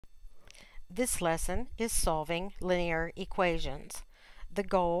This lesson is solving linear equations. The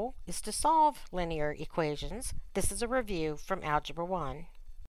goal is to solve linear equations. This is a review from Algebra 1.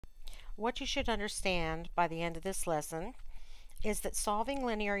 What you should understand by the end of this lesson is that solving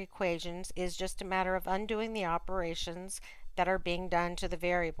linear equations is just a matter of undoing the operations that are being done to the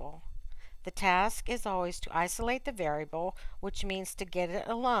variable. The task is always to isolate the variable, which means to get it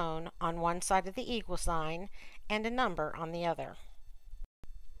alone on one side of the equal sign and a number on the other.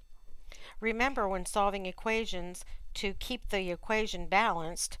 Remember when solving equations to keep the equation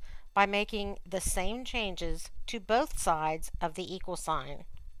balanced by making the same changes to both sides of the equal sign.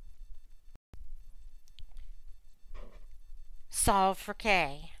 Solve for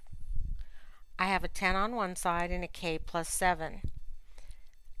k. I have a 10 on one side and a k plus 7.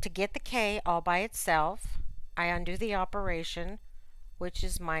 To get the k all by itself, I undo the operation, which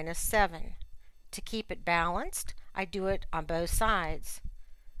is minus 7. To keep it balanced, I do it on both sides.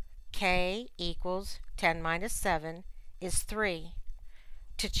 K equals 10 minus 7 is 3.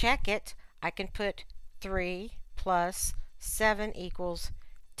 To check it, I can put 3 plus 7 equals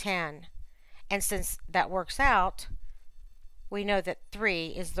 10. And since that works out, we know that 3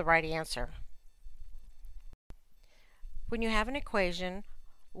 is the right answer. When you have an equation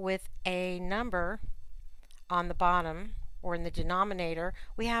with a number on the bottom or in the denominator,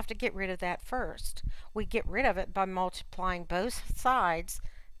 we have to get rid of that first. We get rid of it by multiplying both sides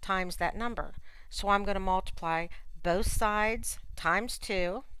times that number. So I'm going to multiply both sides times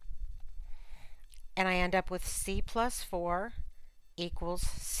 2, and I end up with c plus 4 equals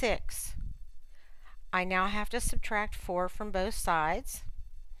 6. I now have to subtract 4 from both sides.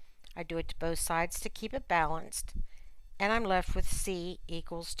 I do it to both sides to keep it balanced, and I'm left with c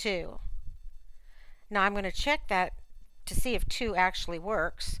equals 2. Now I'm going to check that to see if 2 actually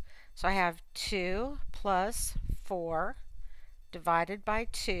works. So I have 2 plus 4 divided by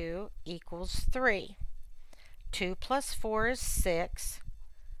 2 equals 3. 2 plus 4 is 6.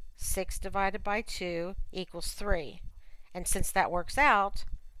 6 divided by 2 equals 3. And since that works out,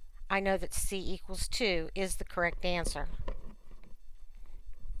 I know that c equals 2 is the correct answer.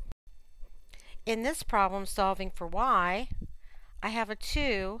 In this problem solving for y, I have a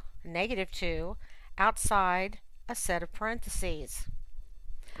 2, negative 2, outside a set of parentheses.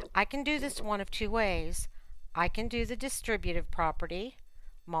 I can do this one of two ways. I can do the distributive property,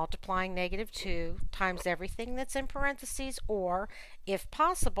 multiplying negative 2 times everything that's in parentheses, or, if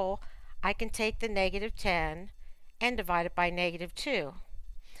possible, I can take the negative 10 and divide it by negative 2.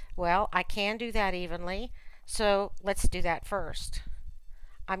 Well, I can do that evenly, so let's do that first.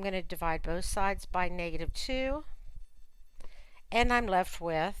 I'm going to divide both sides by negative 2, and I'm left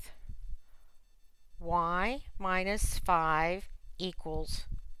with y minus 5 equals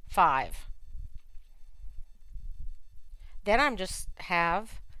 5. Then I'm just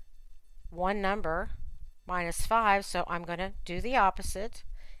have one number, minus 5, so I'm going to do the opposite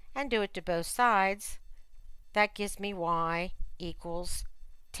and do it to both sides. That gives me y equals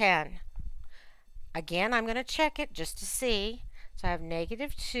 10. Again, I'm going to check it just to see. So I have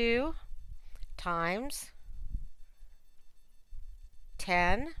negative 2 times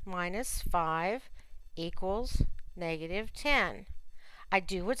 10 minus 5 equals negative 10. I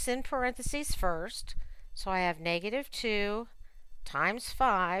do what's in parentheses first. So I have negative 2 times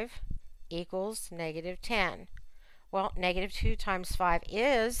 5 equals negative 10. Well, negative 2 times 5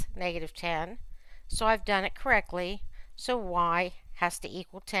 is negative 10, so I've done it correctly, so y has to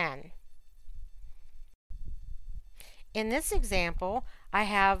equal 10. In this example, I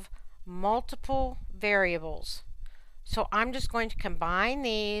have multiple variables, so I'm just going to combine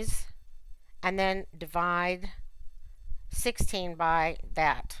these and then divide 16 by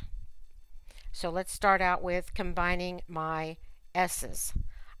that. So let's start out with combining my s's.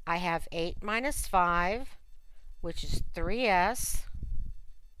 I have 8 minus 5, which is 3s.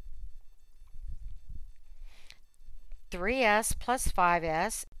 3s plus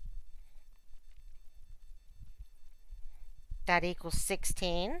 5s. That equals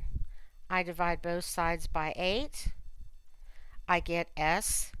 16. I divide both sides by 8. I get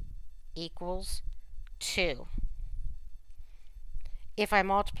s equals 2. If I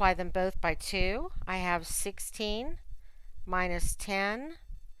multiply them both by 2, I have 16 minus 10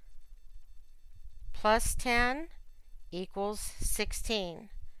 plus 10 equals 16.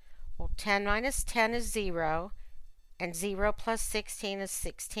 Well, 10 minus 10 is 0, and 0 plus 16 is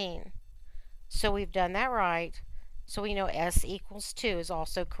 16. So we've done that right, so we know s equals 2 is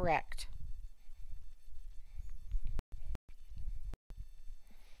also correct.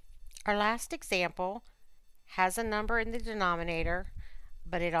 Our last example has a number in the denominator,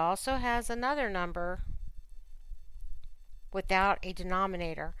 but it also has another number without a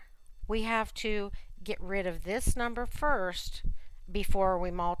denominator. we have to get rid of this number first before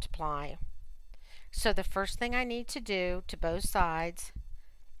we multiply. So the first thing I need to do to both sides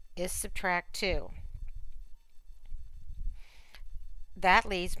is subtract 2. That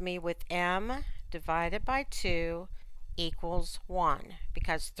leaves me with m divided by 2 equals 1,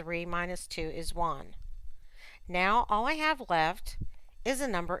 because 3 minus 2 is 1. Now all I have left is a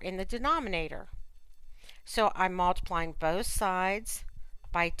number in the denominator. So I'm multiplying both sides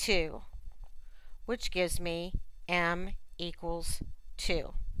by 2, which gives me m equals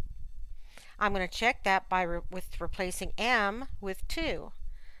 2. I'm going to check that with replacing m with 2.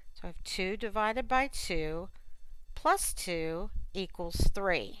 So I have 2 divided by 2 plus 2 equals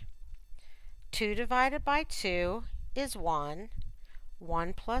 3. 2 divided by 2 is 1.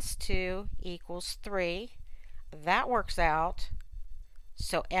 1 plus 2 equals 3. That works out.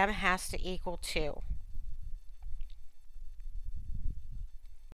 So m has to equal 2.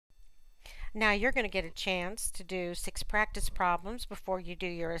 Now you're going to get a chance to do 6 practice problems before you do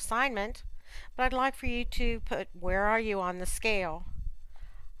your assignment, but I'd like for you to put where are you on the scale.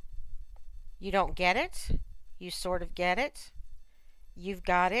 You don't get it, you sort of get it, you've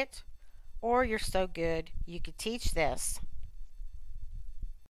got it, or you're so good you could teach this.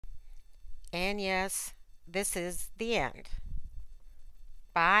 And yes, this is the end.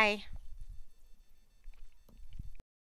 Bye.